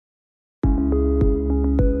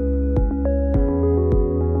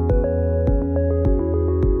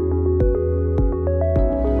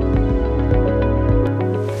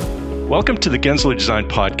Welcome to the Gensler Design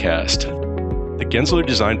Podcast. The Gensler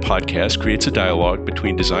Design Podcast creates a dialogue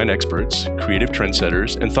between design experts, creative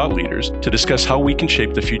trendsetters, and thought leaders to discuss how we can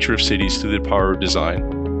shape the future of cities through the power of design.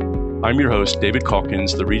 I'm your host, David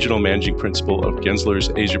Calkins, the Regional Managing Principal of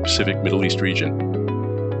Gensler's Asia Pacific Middle East region.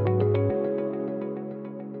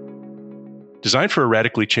 Design for a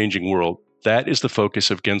radically changing world, that is the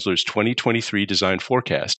focus of Gensler's 2023 Design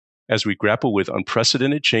Forecast. As we grapple with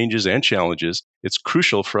unprecedented changes and challenges, it's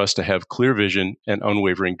crucial for us to have clear vision and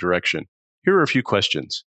unwavering direction. Here are a few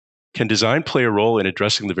questions. Can design play a role in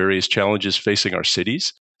addressing the various challenges facing our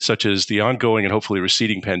cities, such as the ongoing and hopefully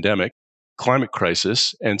receding pandemic, climate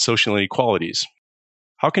crisis, and social inequalities?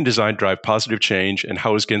 How can design drive positive change, and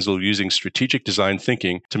how is Gensler using strategic design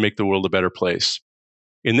thinking to make the world a better place?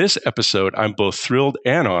 In this episode, I'm both thrilled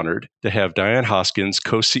and honored to have Diane Hoskins,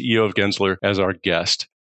 co-CEO of Gensler, as our guest.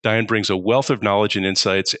 Diane brings a wealth of knowledge and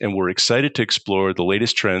insights, and we're excited to explore the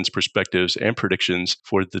latest trends, perspectives, and predictions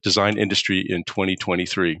for the design industry in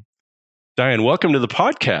 2023. Diane, welcome to the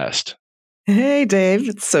podcast. Hey, Dave.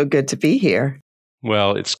 It's so good to be here.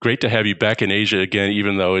 Well, it's great to have you back in Asia again,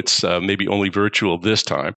 even though it's maybe only virtual this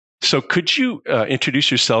time. So could you introduce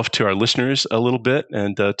yourself to our listeners a little bit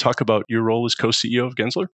and talk about your role as co-CEO of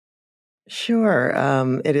Gensler? Sure.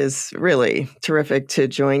 It is really terrific to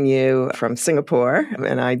join you from Singapore.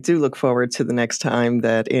 And I do look forward to the next time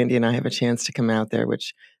that Andy and I have a chance to come out there,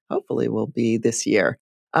 which hopefully will be this year.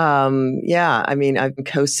 I've been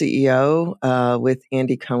co-CEO with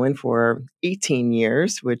Andy Cohen for 18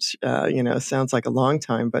 years, which, sounds like a long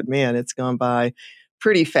time, but man, it's gone by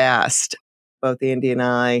pretty fast. Both Andy and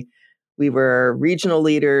I, we were regional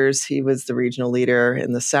leaders. He was the regional leader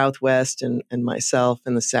in the Southwest and myself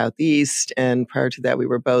in the Southeast. And prior to that, we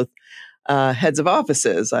were both heads of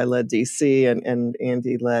offices. I led DC and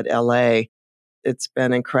Andy led LA. It's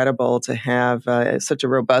been incredible to have such a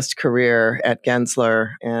robust career at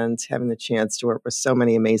Gensler and having the chance to work with so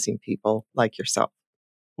many amazing people like yourself.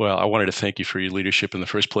 Well, I wanted to thank you for your leadership in the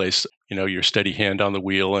first place. You know, your steady hand on the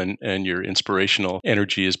wheel and your inspirational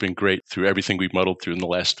energy has been great through everything we've muddled through in the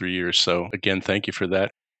last 3 years. So again, thank you for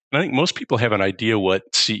that. And I think most people have an idea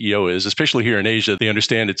what CEO is, especially here in Asia. They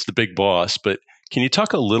understand it's the big boss. But can you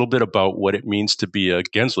talk a little bit about what it means to be a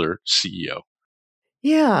Gensler CEO?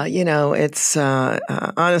 Yeah, it's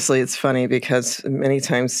honestly, it's funny because many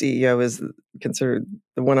times CEO is considered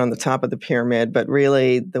the one on the top of the pyramid, but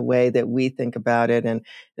really the way that we think about it, and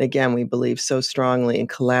again, we believe so strongly in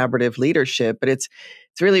collaborative leadership, but it's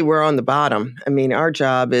really we're on the bottom. I mean, our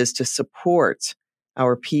job is to support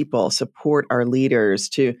our people, support our leaders,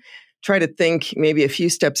 to try to think maybe a few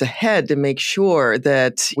steps ahead to make sure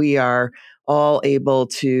that we are all able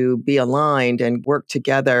to be aligned and work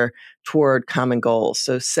together toward common goals.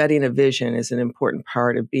 So setting a vision is an important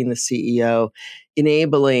part of being the CEO,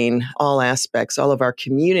 enabling all aspects, all of our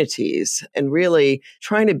communities, and really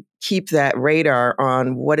trying to keep that radar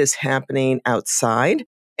on what is happening outside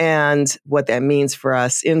and what that means for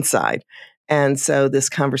us inside. And so this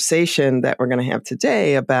conversation that we're going to have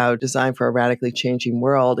today about design for a radically changing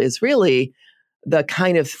world is really the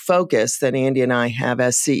kind of focus that Andy and I have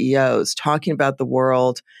as CEOs, talking about the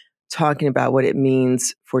world, talking about what it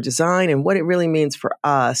means for design and what it really means for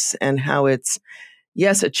us and how it's,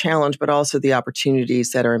 yes, a challenge, but also the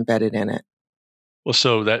opportunities that are embedded in it. Well,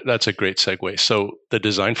 so that's a great segue. So the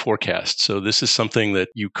design forecast. So this is something that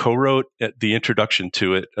you co-wrote at the introduction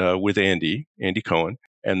to it with Andy Cohen,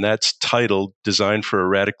 and that's titled Design for a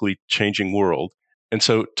Radically Changing World. And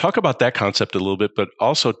so talk about that concept a little bit, but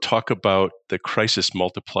also talk about the crisis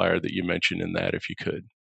multiplier that you mentioned in that, if you could.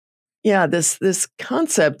 Yeah, this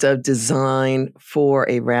concept of design for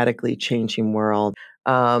a radically changing world.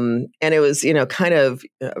 And it was, kind of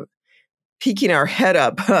peeking our head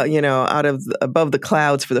up, out of above the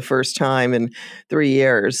clouds for the first time in 3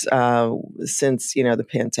 years since, the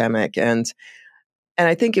pandemic. And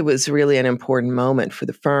I think it was really an important moment for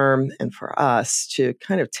the firm and for us to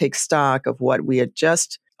kind of take stock of what we had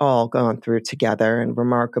just all gone through together and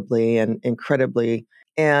remarkably and incredibly,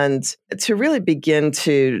 and to really begin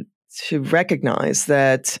to recognize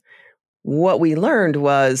that what we learned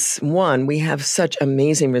was, one, we have such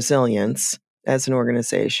amazing resilience as an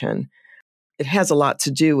organization. It has a lot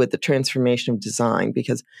to do with the transformation of design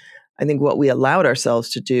because I think what we allowed ourselves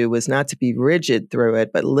to do was not to be rigid through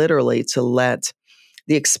it, but literally to let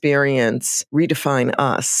the experience redefine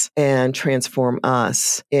us and transform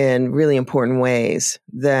us in really important ways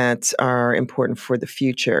that are important for the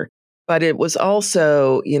future. But it was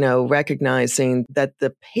also, recognizing that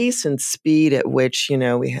the pace and speed at which,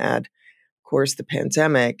 we had, of course, the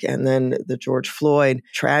pandemic and then the George Floyd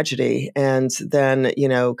tragedy, and then,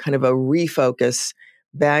 kind of a refocus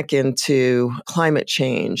back into climate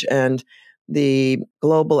change and the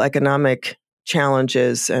global economic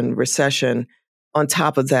challenges and recession. On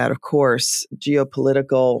top of that, of course,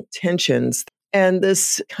 geopolitical tensions and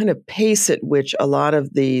this kind of pace at which a lot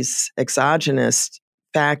of these exogenous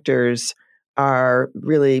factors are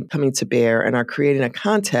really coming to bear and are creating a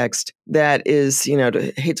context that is,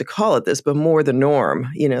 hate to call it this, but more the norm,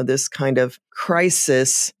 this kind of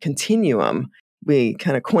crisis continuum. We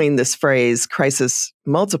kind of coined this phrase, crisis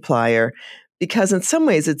multiplier, because in some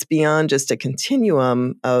ways it's beyond just a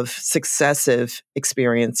continuum of successive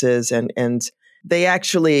experiences and they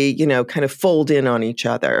actually, kind of fold in on each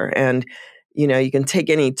other. And, you can take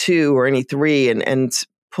any two or any three and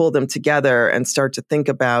pull them together and start to think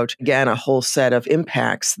about, again, a whole set of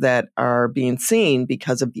impacts that are being seen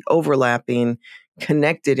because of the overlapping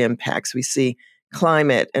connected impacts. We see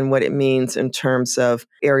climate and what it means in terms of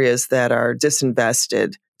areas that are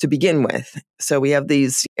disinvested to begin with. So we have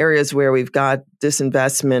these areas where we've got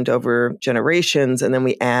disinvestment over generations, and then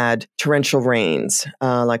we add torrential rains,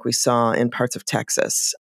 like we saw in parts of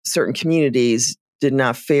Texas. Certain communities did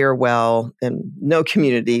not fare well, and no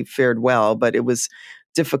community fared well, but it was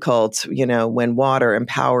difficult, when water and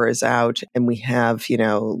power is out and we have,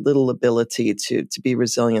 little ability to be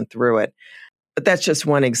resilient through it. But that's just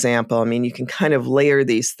one example. I mean, you can kind of layer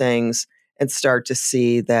these things and start to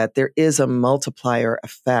see that there is a multiplier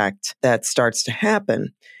effect that starts to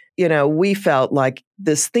happen. We felt like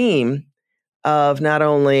this theme of not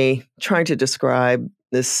only trying to describe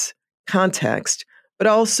this context, but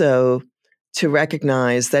also to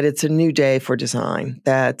recognize that it's a new day for design,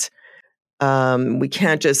 that we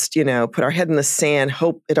can't just, put our head in the sand,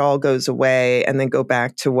 hope it all goes away, and then go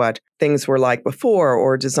back to what things were like before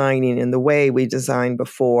or designing in the way we designed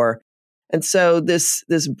before. And so this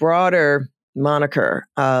broader moniker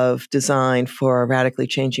of design for a radically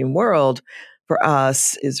changing world for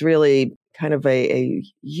us is really kind of a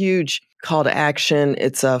huge call to action.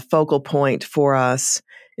 It's a focal point for us.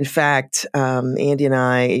 In fact, Andy and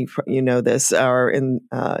I, this, are in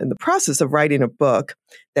the process of writing a book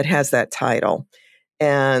that has that title.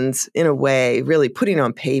 And in a way, really putting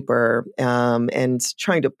on paper and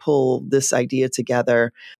trying to pull this idea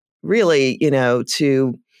together, really,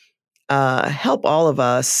 to help all of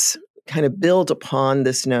us kind of build upon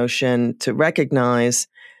this notion to recognize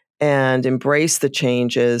and embrace the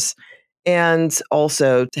changes, and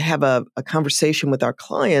also to have a conversation with our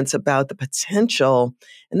clients about the potential.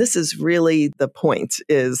 And this is really the point,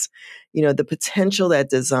 is, the potential that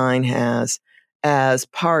design has as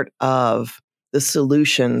part of the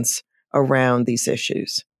solutions around these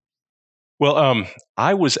issues. Well,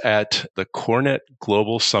 I was at the Cornet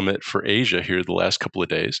Global Summit for Asia here the last couple of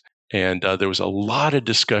days, and there was a lot of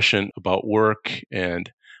discussion about work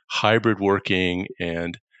and hybrid working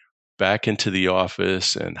and back into the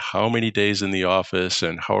office and how many days in the office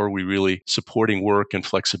and how are we really supporting work and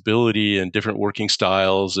flexibility and different working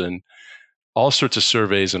styles and all sorts of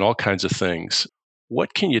surveys and all kinds of things.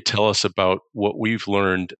 What can you tell us about what we've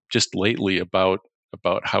learned just lately about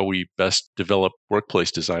how we best develop workplace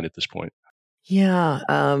design at this point? Yeah,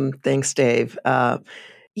 thanks, Dave. I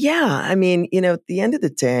mean, at the end of the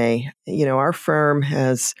day, our firm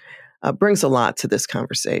has brings a lot to this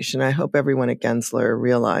conversation. I hope everyone at Gensler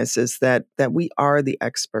realizes that we are the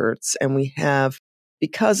experts, and we have,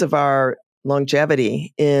 because of our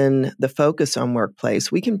longevity in the focus on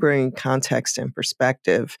workplace, we can bring context and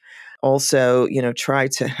perspective. Also, try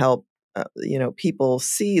to help people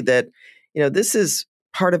see that this is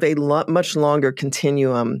part of a much longer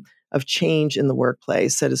continuum of change in the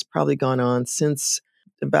workplace that has probably gone on since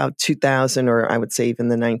about 2000, or I would say even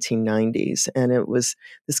the 1990s. And it was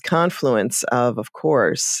this confluence of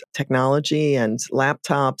course, technology and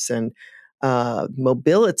laptops and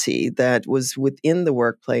mobility that was within the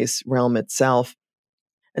workplace realm itself.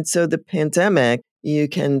 And so the pandemic, you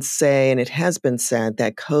can say, and it has been said,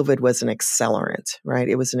 that COVID was an accelerant, right?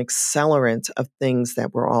 It was an accelerant of things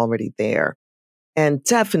that were already there. And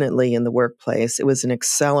definitely in the workplace, it was an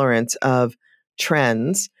accelerant of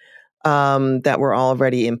trends that were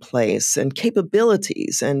already in place and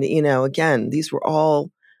capabilities. And, again, these were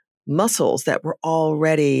all muscles that were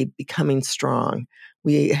already becoming strong.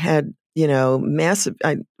 We had, massive,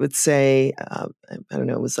 I would say, I don't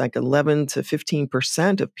know, it was like 11 to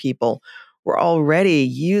 15% of people were already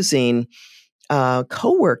using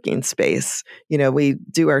co-working space. We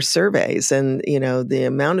do our surveys, and the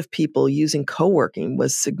amount of people using co-working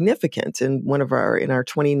was significant in our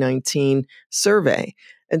 2019 survey.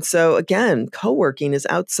 And so again, co-working is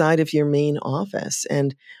outside of your main office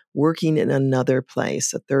and working in another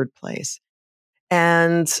place, a third place.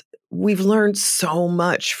 And we've learned so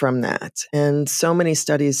much from that. And so many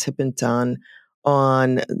studies have been done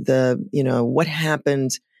on what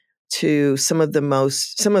happened to some of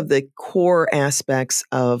the core aspects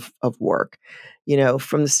of work,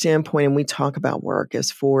 from the standpoint, and we talk about work as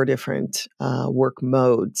four different work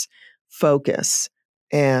modes: focus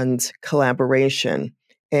and collaboration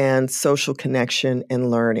and social connection and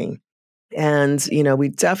learning. And, we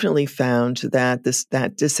definitely found that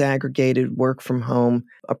that disaggregated work from home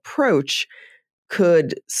approach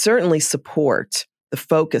could certainly support the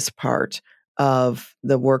focus part of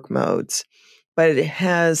the work modes, but it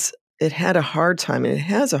had a hard time, and it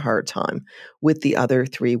has a hard time with the other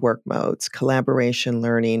three work modes: collaboration,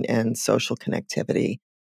 learning, and social connectivity.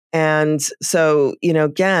 And so,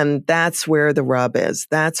 again, that's where the rub is.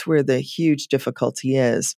 That's where the huge difficulty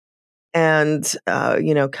is. And,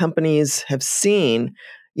 companies have seen,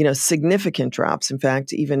 significant drops. In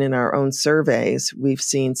fact, even in our own surveys, we've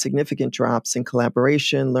seen significant drops in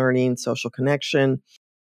collaboration, learning, social connection.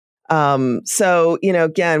 So,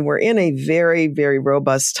 again, we're in a very, very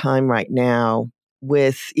robust time right now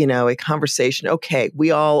with, a conversation. Okay,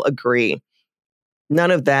 we all agree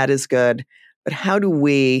none of that is good, but how do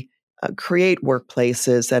we create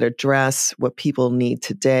workplaces that address what people need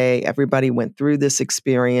today? Everybody went through this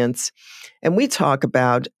experience. And we talk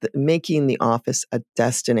about making the office a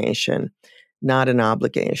destination, not an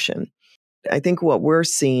obligation. I think what we're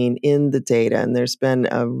seeing in the data, and there's been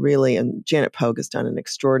and Janet Pogue has done an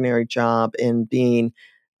extraordinary job in being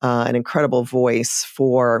an incredible voice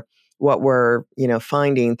for what we're,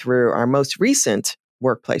 finding through our most recent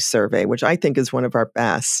workplace survey, which I think is one of our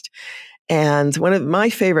best. And one of my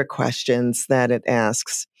favorite questions that it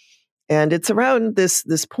asks, and it's around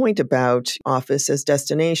this point about office as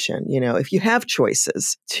destination. If you have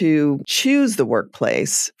choices to choose the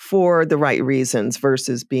workplace for the right reasons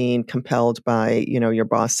versus being compelled by, your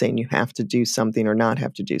boss saying you have to do something or not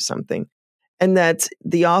have to do something, and that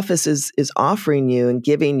the office is offering you and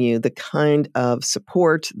giving you the kind of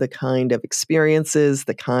support, the kind of experiences,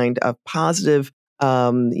 the kind of positive,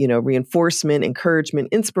 reinforcement, encouragement,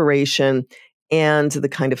 inspiration, and the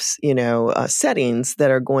kind of settings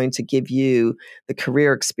that are going to give you the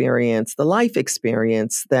career experience, the life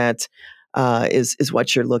experience that is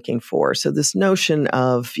what you're looking for. So this notion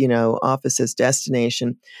of office as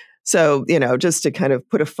destination. So, just to kind of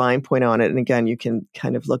put a fine point on it, and again, you can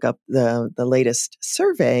kind of look up the latest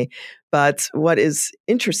survey. But what is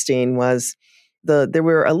interesting was there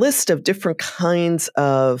were a list of different kinds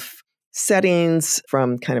of settings,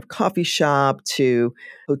 from kind of coffee shop to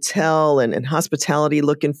hotel and hospitality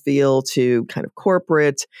look and feel to kind of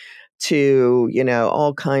corporate to,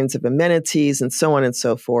 all kinds of amenities and so on and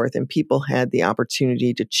so forth. And people had the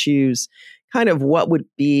opportunity to choose kind of what would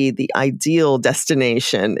be the ideal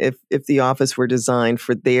destination if the office were designed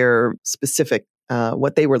for their specific,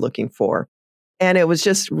 what they were looking for. And it was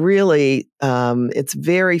just really, it's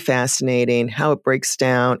very fascinating how it breaks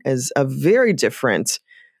down as a very different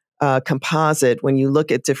composite when you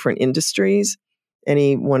look at different industries,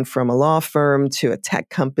 anyone from a law firm to a tech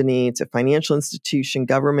company to financial institution,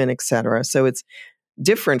 government, et cetera. So it's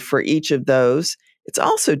different for each of those. It's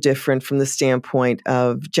also different from the standpoint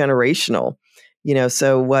of generational,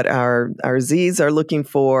 so what our Zs are looking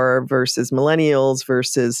for versus millennials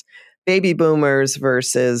versus baby boomers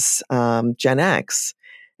versus Gen X.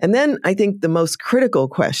 And then I think the most critical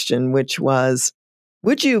question, which was,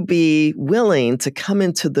 would you be willing to come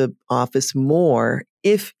into the office more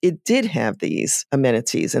if it did have these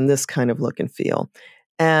amenities and this kind of look and feel?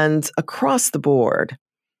 And across the board,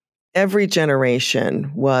 every generation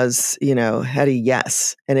had a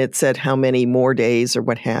yes, and it said how many more days or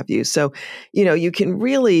what have you. So, you can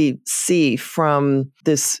really see from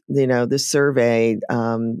this, this survey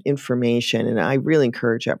information, and I really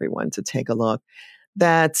encourage everyone to take a look,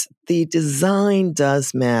 that the design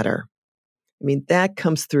does matter. I mean, that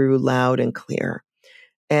comes through loud and clear.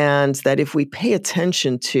 And that if we pay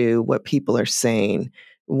attention to what people are saying,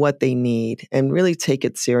 what they need, and really take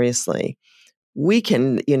it seriously, we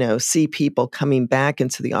can, see people coming back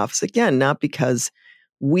into the office again, not because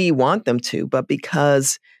we want them to, but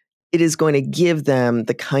because it is going to give them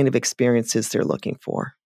the kind of experiences they're looking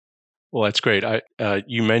for. Well, that's great.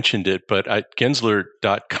 You mentioned it, but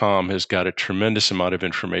Gensler.com has got a tremendous amount of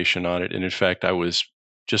information on it. And in fact, I was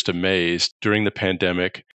just amazed during the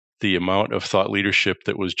pandemic, the amount of thought leadership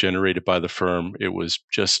that was generated by the firm. It was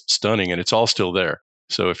just stunning, and it's all still there.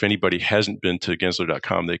 So if anybody hasn't been to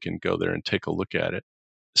Gensler.com, they can go there and take a look at it.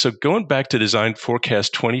 So going back to Design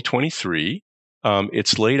Forecast 2023,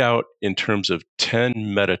 it's laid out in terms of 10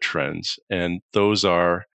 meta trends, and those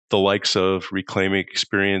are the likes of reclaiming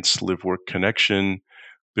experience, live-work connection,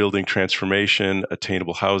 building transformation,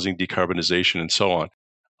 attainable housing, decarbonization, and so on.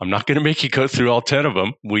 I'm not going to make you go through all 10 of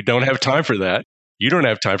them. We don't have time for that. You don't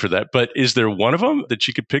have time for that. But is there one of them that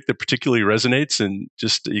you could pick that particularly resonates, and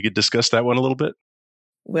just you could discuss that one a little bit?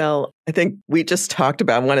 Well, I think we just talked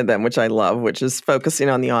about one of them, which I love, which is focusing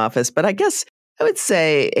on the office. But I guess I would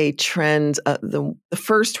say a trend, the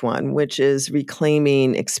first one, which is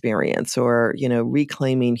reclaiming experience or,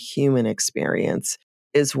 reclaiming human experience,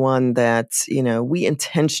 is one that, we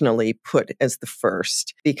intentionally put as the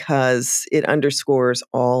first because it underscores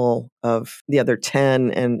all of the other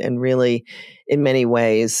 10 and really in many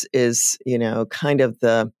ways is, kind of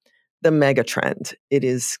the mega trend. It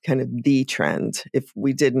is kind of the trend. If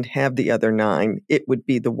we didn't have the other 9, it would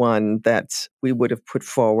be the one that we would have put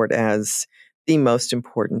forward as the most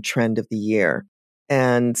important trend of the year.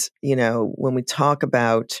 And, when we talk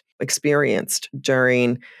about experienced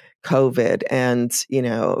during COVID and,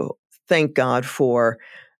 thank God for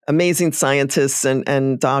amazing scientists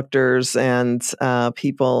and doctors and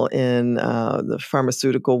people in the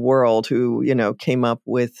pharmaceutical world who, came up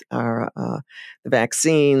with the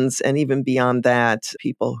vaccines, and even beyond that,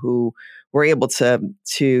 people who were able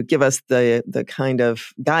to give us the kind of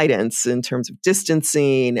guidance in terms of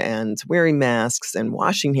distancing and wearing masks and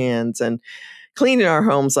washing hands and cleaning our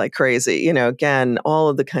homes like crazy. Again, all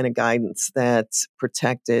of the kind of guidance that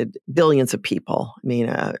protected billions of people. I mean,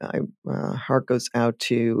 heart goes out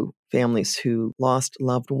to families who lost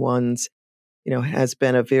loved ones. Has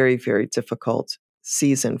been a very, very difficult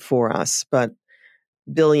season for us, but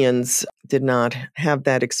billions did not have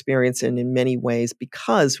that experience, and in many ways,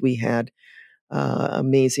 because we had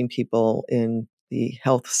amazing people in the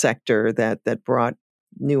health sector that brought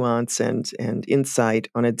nuance and insight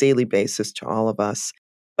on a daily basis to all of us.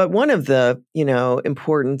 But one of the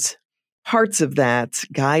important parts of that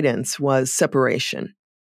guidance was separation.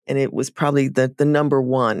 And it was probably the number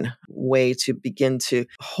one way to begin to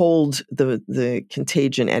hold the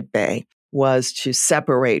contagion at bay, was to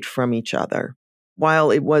separate from each other.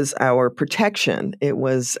 While it was our protection, it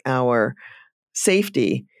was our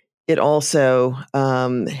safety, it also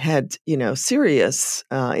had serious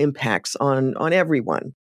impacts on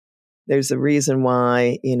everyone. There's a reason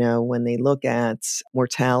why when they look at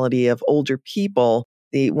mortality of older people,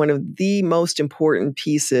 one of the most important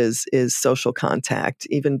pieces is social contact,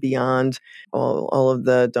 even beyond all of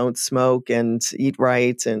the don't smoke and eat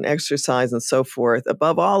right and exercise and so forth.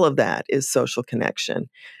 Above all of that is social connection.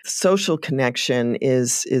 Social connection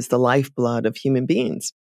is the lifeblood of human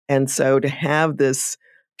beings. And so to have this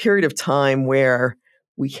period of time where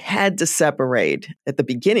we had to separate at the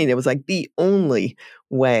beginning, it was like the only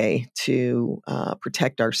way to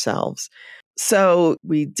protect ourselves. So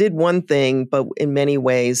we did one thing, but in many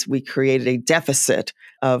ways, we created a deficit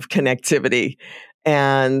of connectivity.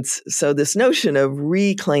 And so this notion of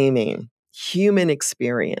reclaiming human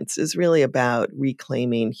experience is really about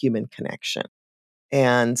reclaiming human connection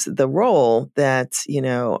and the role that,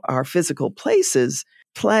 our physical places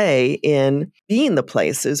play in being the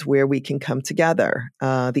places where we can come together.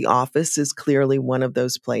 The office is clearly one of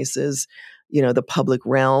those places. The public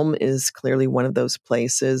realm is clearly one of those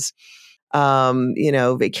places.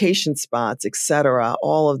 Vacation spots, et cetera.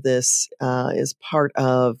 All of this is part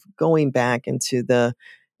of going back into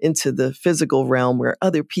the physical realm where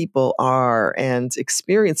other people are and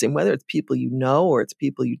experiencing, whether it's people you know or it's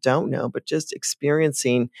people you don't know, but just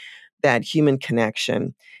experiencing that human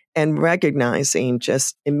connection and recognizing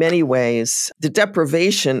just in many ways the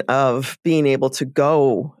deprivation of being able to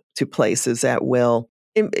go to places at will,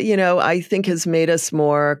 I think has made us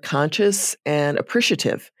more conscious and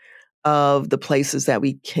appreciative of the places that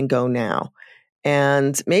we can go now,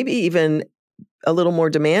 and maybe even a little more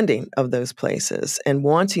demanding of those places and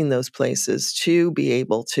wanting those places to be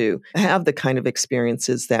able to have the kind of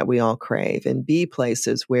experiences that we all crave and be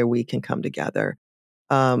places where we can come together.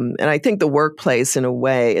 And I think the workplace, in a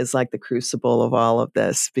way, is like the crucible of all of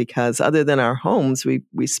this, because other than our homes,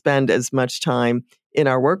 we spend as much time in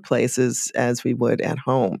our workplaces as we would at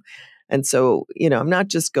home. And so, I'm not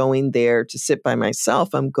just going there to sit by myself,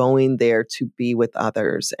 I'm going there to be with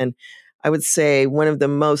others. And I would say one of the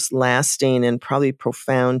most lasting and probably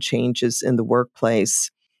profound changes in the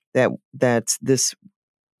workplace that this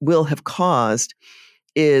will have caused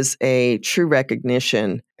is a true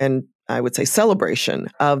recognition and I would say celebration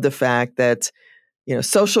of the fact that,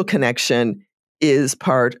 social connection is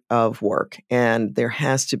part of work and there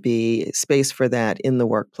has to be space for that in the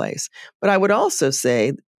workplace. But I would also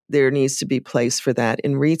say there needs to be place for that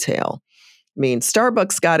in retail. I mean,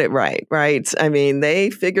 Starbucks got it right? I mean, they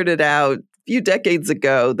figured it out few decades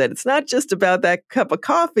ago that it's not just about that cup of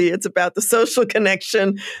coffee, it's about the social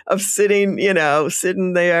connection of sitting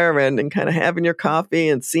there and kind of having your coffee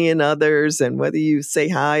and seeing others and whether you say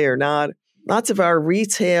hi or not. Lots of our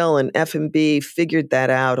retail and F&B figured that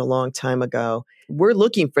out a long time ago. We're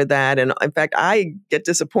looking for that. And in fact, I get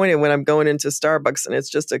disappointed when I'm going into Starbucks and it's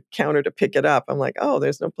just a counter to pick it up. I'm like, oh,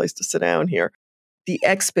 there's no place to sit down here. The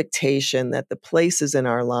expectation that the places in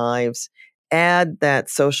our lives add that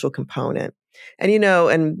social component. And,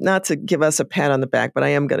 and not to give us a pat on the back, but I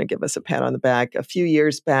am going to give us a pat on the back. A few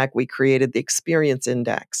years back, we created the Experience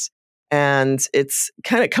Index. And it's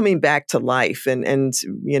kind of coming back to life and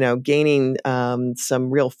gaining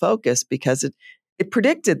some real focus because it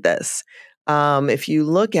predicted this. If you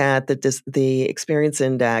look at the Experience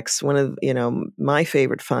Index, one of my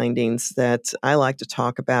favorite findings that I like to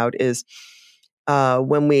talk about is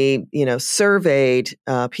when we surveyed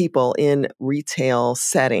people in retail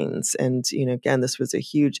settings, and again, this was a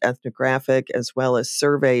huge ethnographic as well as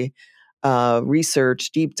survey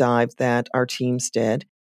research deep dive that our teams did,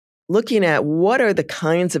 looking at what are the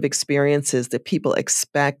kinds of experiences that people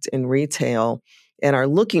expect in retail and are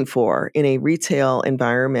looking for in a retail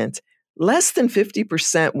environment. Less than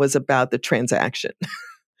 50% was about the transaction.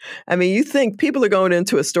 I mean, you think people are going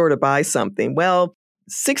into a store to buy something. Well,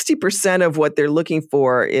 60% of what they're looking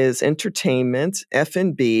for is entertainment,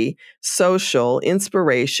 F&B, social,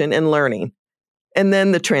 inspiration, and learning, and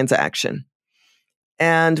then the transaction.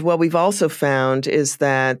 And what we've also found is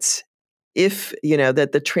that that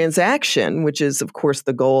the transaction, which is of course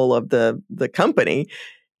the goal of the company,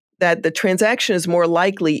 that the transaction is more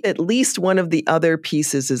likely at least one of the other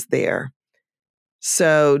pieces is there.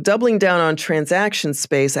 So doubling down on transaction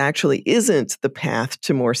space actually isn't the path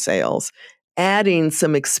to more sales. Adding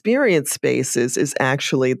some experience spaces is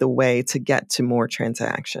actually the way to get to more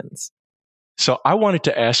transactions. So I wanted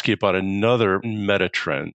to ask you about another meta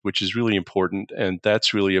trend, which is really important, and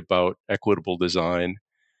that's really about equitable design.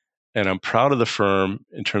 And I'm proud of the firm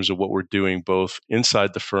in terms of what we're doing both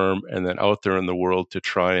inside the firm and then out there in the world to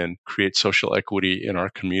try and create social equity in our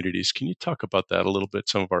communities. Can you talk about that a little bit,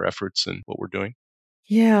 some of our efforts and what we're doing?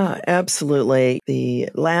 Yeah, absolutely. The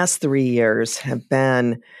last 3 years have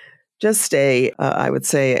been just I would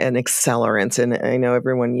say, an accelerant. And I know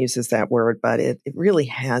everyone uses that word, but it really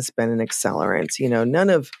has been an accelerant. None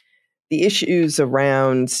of the issues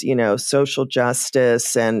around, social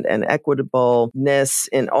justice and equitableness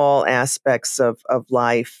in all aspects of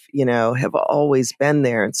life, have always been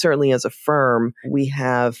there. And certainly as a firm, we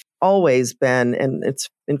have always been, and it's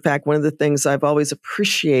in fact one of the things I've always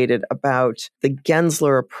appreciated about the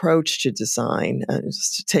Gensler approach to design.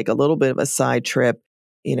 Just to take a little bit of a side trip,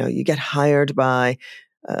 you get hired by,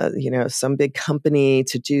 some big company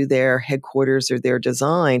to do their headquarters or their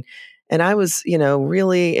design. And I was,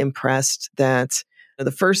 really impressed that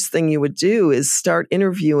the first thing you would do is start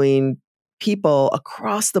interviewing people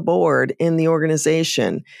across the board in the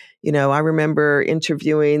organization. I remember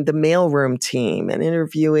interviewing the mailroom team and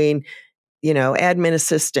interviewing, admin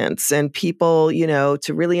assistants and people,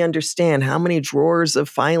 to really understand how many drawers of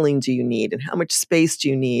filing do you need and how much space do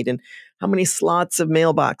you need and how many slots of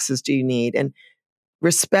mailboxes do you need, and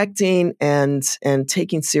respecting and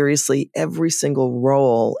taking seriously every single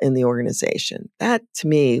role in the organization. That to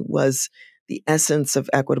me was the essence of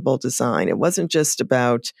equitable design. It wasn't just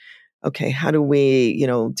about, okay, how do we,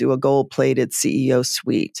 do a gold-plated CEO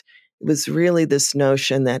suite? It was really this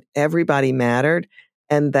notion that everybody mattered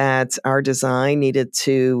and that our design needed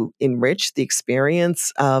to enrich the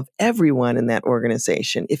experience of everyone in that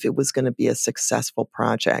organization if it was going to be a successful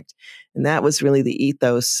project. And that was really the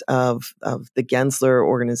ethos of the Gensler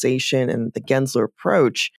organization and the Gensler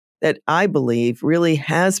approach that I believe really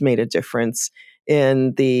has made a difference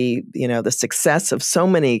in the success of so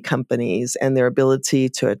many companies and their ability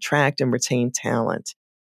to attract and retain talent.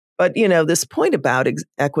 But, this point about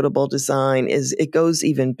equitable design it goes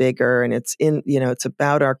even bigger, and it's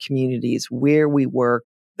about our communities, where we work,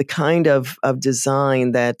 the kind of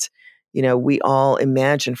design that, we all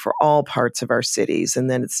imagine for all parts of our cities. And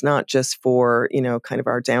then it's not just for, kind of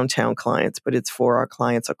our downtown clients, but it's for our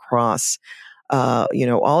clients across,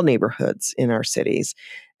 all neighborhoods in our cities.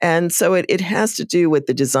 And so it has to do with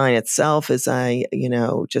the design itself, as I,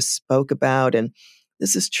 just spoke about. And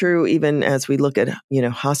this is true even as we look at,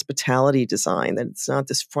 hospitality design, that it's not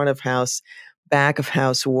this front of house, back of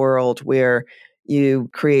house world where you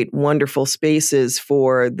create wonderful spaces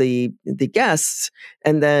for the guests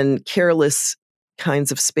and then careless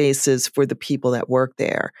kinds of spaces for the people that work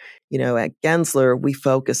there. At Gensler, we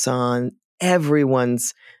focus on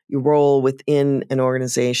everyone's, role within an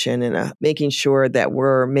organization and making sure that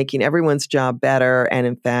we're making everyone's job better and,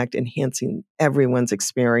 in fact, enhancing everyone's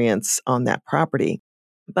experience on that property.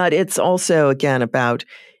 But it's also, again, about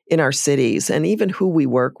in our cities and even who we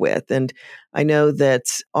work with. And I know that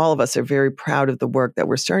all of us are very proud of the work that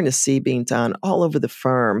we're starting to see being done all over the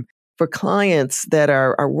firm for clients that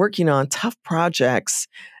are working on tough projects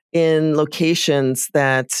in locations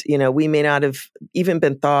that, we may not have even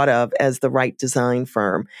been thought of as the right design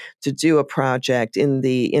firm to do a project in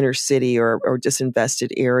the inner city or disinvested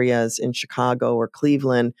areas in Chicago or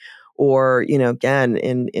Cleveland or, again,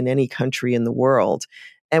 in any country in the world.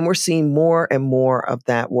 And we're seeing more and more of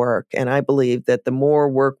that work. And I believe that the more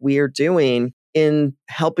work we are doing in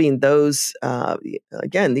helping those,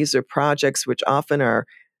 again, these are projects which often are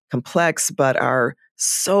complex, but are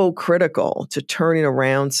so critical to turning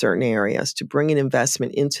around certain areas, to bringing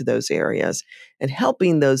investment into those areas, and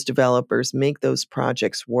helping those developers make those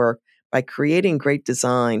projects work by creating great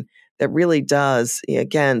design that really does,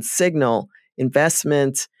 again, signal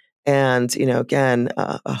investment and, again,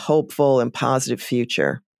 a hopeful and positive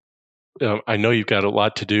future. I know you've got a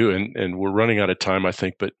lot to do, and we're running out of time, I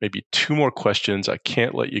think, but maybe two more questions. I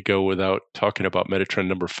can't let you go without talking about metatrend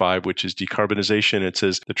number 5, which is decarbonization. It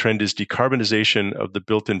says the trend is decarbonization of the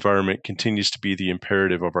built environment continues to be the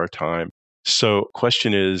imperative of our time. So,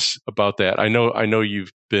 question is about that. I know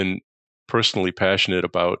you've been personally passionate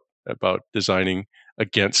about designing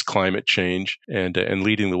against climate change and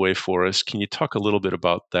leading the way for us. Can you talk a little bit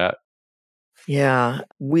about that? Yeah,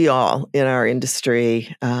 we all in our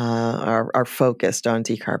industry are focused on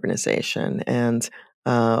decarbonization. And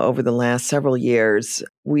over the last several years,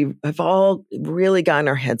 we have all really gotten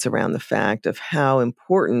our heads around the fact of how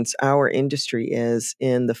important our industry is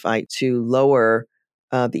in the fight to lower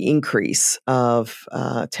the increase of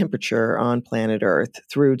temperature on planet Earth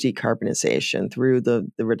through decarbonization, through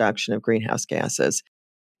the reduction of greenhouse gases.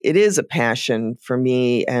 It is a passion for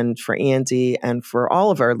me and for Andy and for all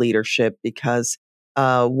of our leadership because,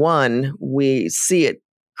 one, we see it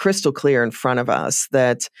crystal clear in front of us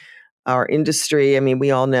that our industry, I mean, we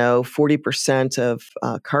all know 40%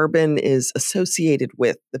 of carbon is associated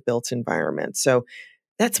with the built environment. So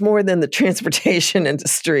that's more than the transportation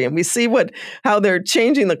industry. And we see how they're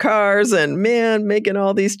changing the cars and, man, making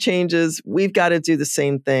all these changes. We've got to do the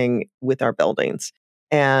same thing with our buildings.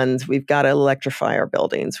 And we've got to electrify our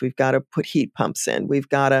buildings. We've got to put heat pumps in. We've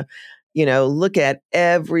got to, look at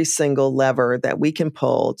every single lever that we can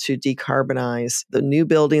pull to decarbonize the new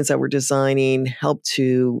buildings that we're designing, help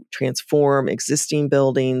to transform existing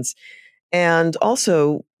buildings, and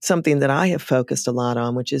also something that I have focused a lot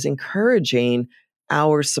on, which is encouraging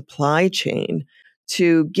our supply chain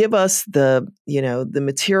to give us the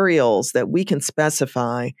materials that we can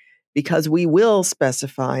specify because we will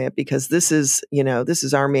specify it because this is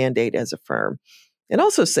our mandate as a firm. And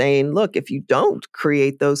also saying, look, if you don't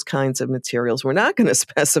create those kinds of materials, we're not going to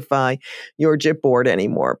specify your chipboard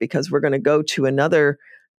anymore because we're going to go to another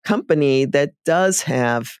company that does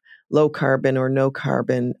have low carbon or no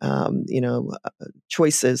carbon,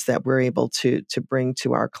 choices that we're able to bring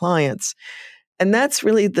to our clients. And that's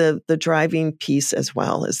really the driving piece as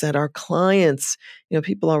well, is that our clients,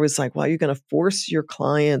 people are always like, well, you're going to force your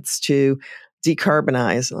clients to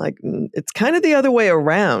decarbonize. Like, it's kind of the other way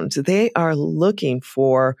around. They are looking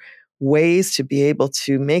for ways to be able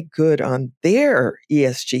to make good on their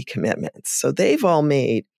ESG commitments. So they've all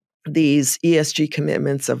made these ESG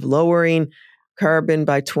commitments of lowering carbon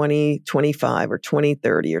by 2025 or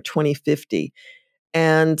 2030 or 2050.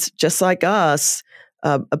 And just like us,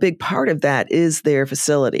 a big part of that is their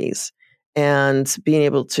facilities and being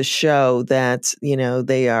able to show that,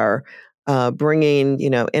 they are bringing,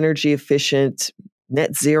 energy efficient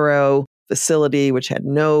net zero facility, which had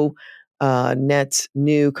no net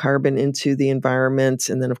new carbon into the environment.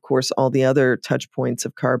 And then, of course, all the other touch points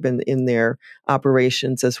of carbon in their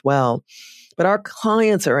operations as well. But our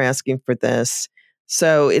clients are asking for this.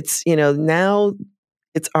 So it's, now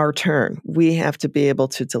it's our turn. We have to be able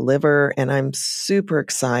to deliver. And I'm super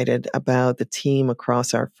excited about the team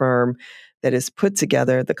across our firm that has put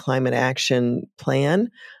together the Climate Action Plan,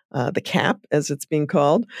 the CAP, as it's being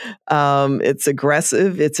called. It's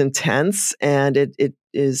aggressive, it's intense, and it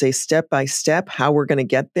is a step-by-step how we're going to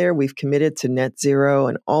get there. We've committed to net zero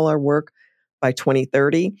in all our work by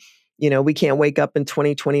 2030. We can't wake up in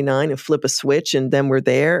 2029 and flip a switch and then we're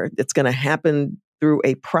there. It's going to happen through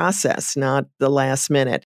a process, not the last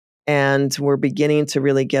minute. And we're beginning to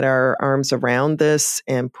really get our arms around this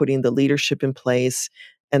and putting the leadership in place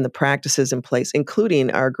and the practices in place,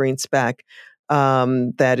 including our green spec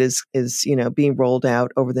that is being rolled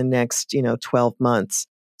out over the next 12 months.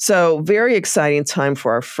 So very exciting time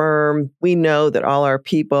for our firm. We know that all our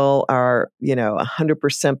people are,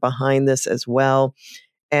 100% behind this as well.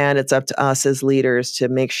 And it's up to us as leaders to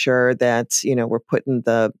make sure that, we're putting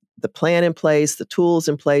the plan in place, the tools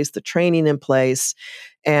in place, the training in place,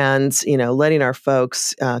 and, letting our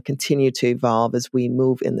folks continue to evolve as we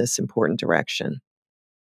move in this important direction.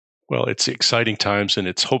 Well, it's exciting times and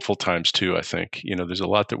it's hopeful times too, I think. There's a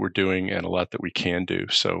lot that we're doing and a lot that we can do.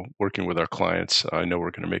 So working with our clients, I know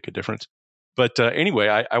we're going to make a difference. But anyway,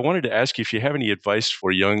 I wanted to ask you if you have any advice for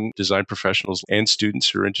young design professionals and students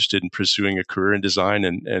who are interested in pursuing a career in design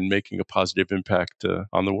and making a positive impact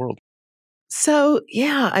on the world. So,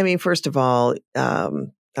 yeah, I mean, first of all,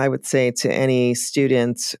 I would say to any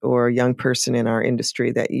student or young person in our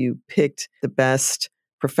industry that you picked the best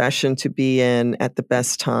profession to be in at the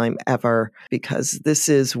best time ever, because this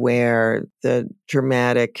is where the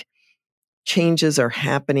dramatic changes are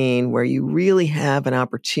happening, where you really have an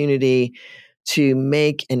opportunity to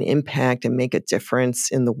make an impact and make a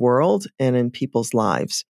difference in the world and in people's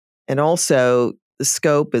lives. And also, the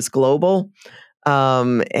scope is global.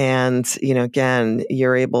 And, again,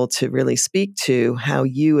 you're able to really speak to how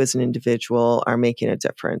you as an individual are making a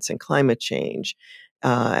difference in climate change,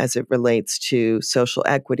 as it relates to social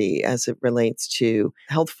equity, as it relates to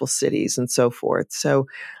healthful cities and so forth. So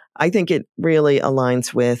I think it really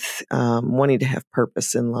aligns with wanting to have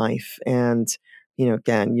purpose in life. And,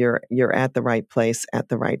 again, you're at the right place at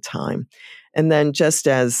the right time. And then just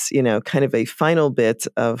as, kind of a final bit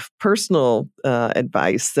of personal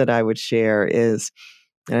advice that I would share is,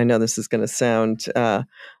 and I know this is going to sound a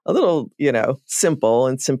little, simple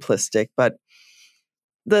and simplistic, but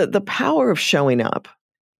the power of showing up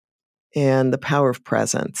and the power of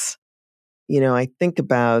presence. I think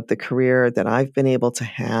about the career that I've been able to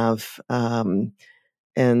have, and,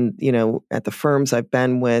 at the firms I've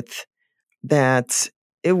been with, that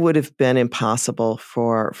it would have been impossible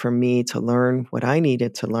for me to learn what I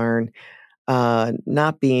needed to learn,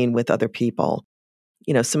 not being with other people.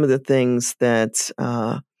 Some of the things that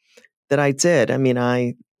I did. I mean,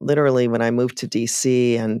 I literally, when I moved to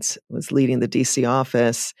DC and was leading the DC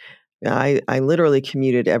office, I literally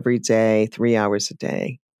commuted every day, 3 hours a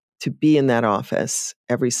day, to be in that office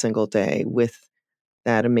every single day with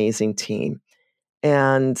that amazing team.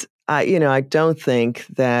 And I don't think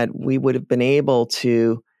that we would have been able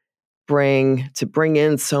to bring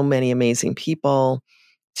in so many amazing people,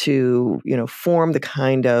 to form the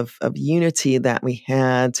kind of unity that we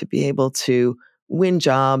had, to be able to win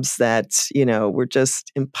jobs that were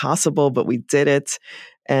just impossible, but we did it,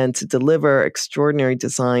 and to deliver extraordinary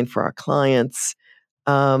design for our clients,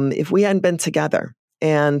 if we hadn't been together.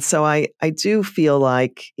 And so I do feel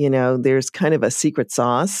like there's kind of a secret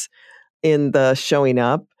sauce in the showing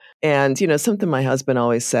up. And, something my husband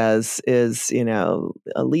always says is,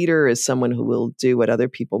 a leader is someone who will do what other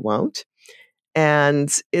people won't.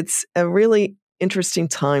 And it's a really interesting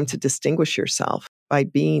time to distinguish yourself by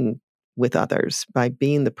being with others, by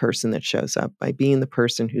being the person that shows up, by being the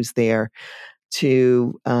person who's there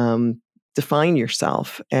to define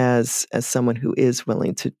yourself as someone who is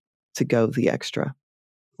willing to go the extra.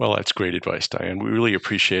 Well, that's great advice, Diane. We really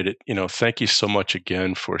appreciate it. Thank you so much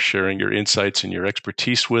again for sharing your insights and your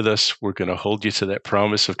expertise with us. We're going to hold you to that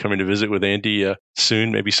promise of coming to visit with Andy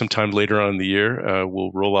soon, maybe sometime later on in the year.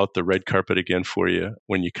 We'll roll out the red carpet again for you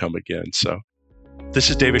when you come again. So this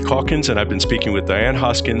is David Calkins, and I've been speaking with Diane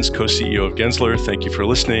Hoskins, co-CEO of Gensler. Thank you for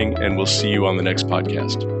listening, and we'll see you on the next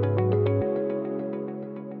podcast.